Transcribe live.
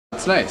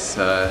It's nice.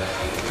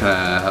 Kind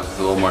of have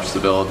a little more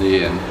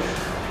stability, and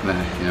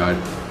you know,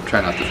 I try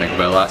not to think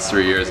about it. The last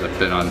 3 years I've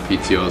been on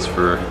PTOs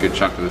for a good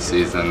chunk of the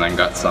season and then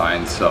got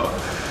signed, so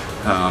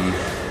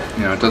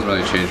you know, it doesn't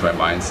really change my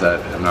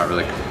mindset. I'm not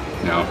really,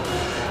 you know,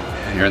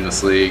 you're in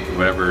this league,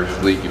 whatever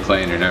league you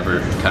play in, you're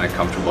never kind of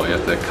comfortable. You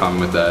have to come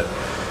with that,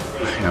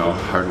 you know,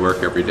 hard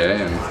work every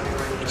day, and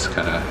just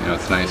kind of, you know,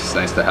 it's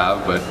nice to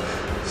have, but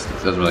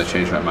it doesn't really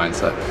change my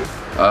mindset.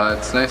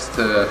 It's nice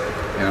to,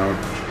 you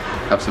know,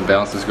 have some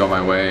balances go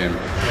my way, and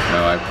you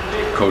know,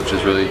 my coach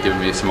has really given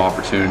me some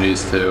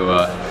opportunities to,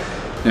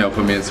 you know,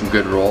 put me in some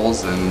good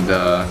roles, and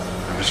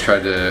I've just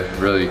tried to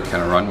really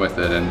kind of run with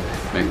it and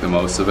make the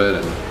most of it.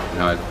 And you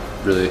know,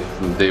 I really,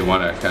 from day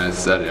one, I kind of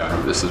said, you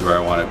know, this is where I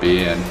want to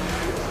be, and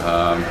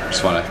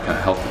just want to kind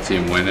of help the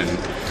team win. And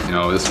you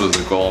know, this was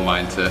a goal of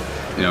mine to,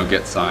 you know,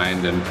 get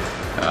signed, and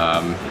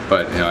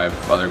but you know, I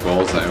have other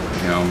goals,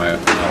 and you know, my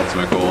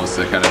ultimate goal is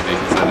to kind of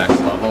make it to the next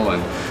level,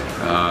 and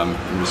I'm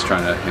just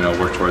trying to, you know,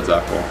 work towards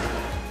that goal.